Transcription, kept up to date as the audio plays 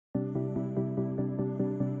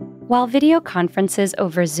While video conferences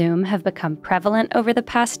over Zoom have become prevalent over the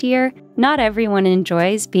past year, not everyone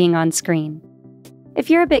enjoys being on screen. If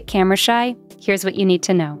you're a bit camera shy, here's what you need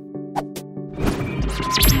to know.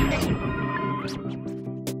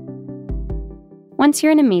 Once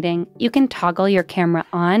you're in a meeting, you can toggle your camera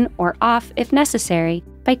on or off if necessary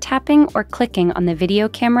by tapping or clicking on the video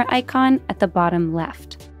camera icon at the bottom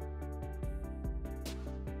left.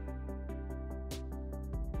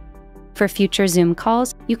 For future Zoom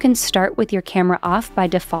calls, you can start with your camera off by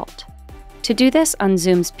default. To do this on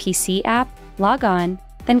Zoom's PC app, log on,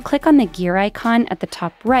 then click on the gear icon at the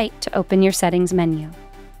top right to open your settings menu.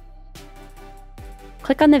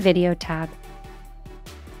 Click on the Video tab.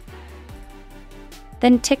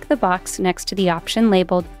 Then tick the box next to the option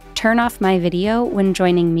labeled Turn off my video when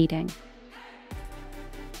joining meeting.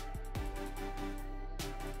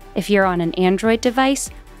 If you're on an Android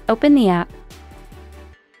device, open the app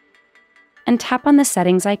and tap on the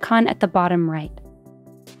settings icon at the bottom right.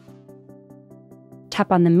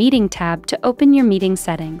 Tap on the Meeting tab to open your meeting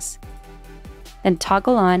settings. Then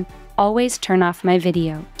toggle on Always Turn Off My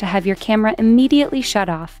Video to have your camera immediately shut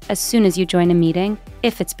off as soon as you join a meeting,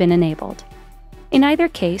 if it's been enabled. In either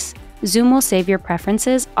case, Zoom will save your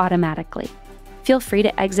preferences automatically. Feel free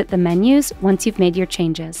to exit the menus once you've made your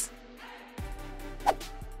changes.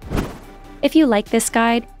 If you like this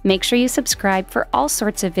guide, make sure you subscribe for all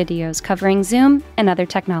sorts of videos covering Zoom and other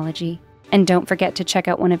technology. And don't forget to check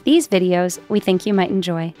out one of these videos we think you might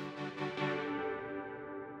enjoy.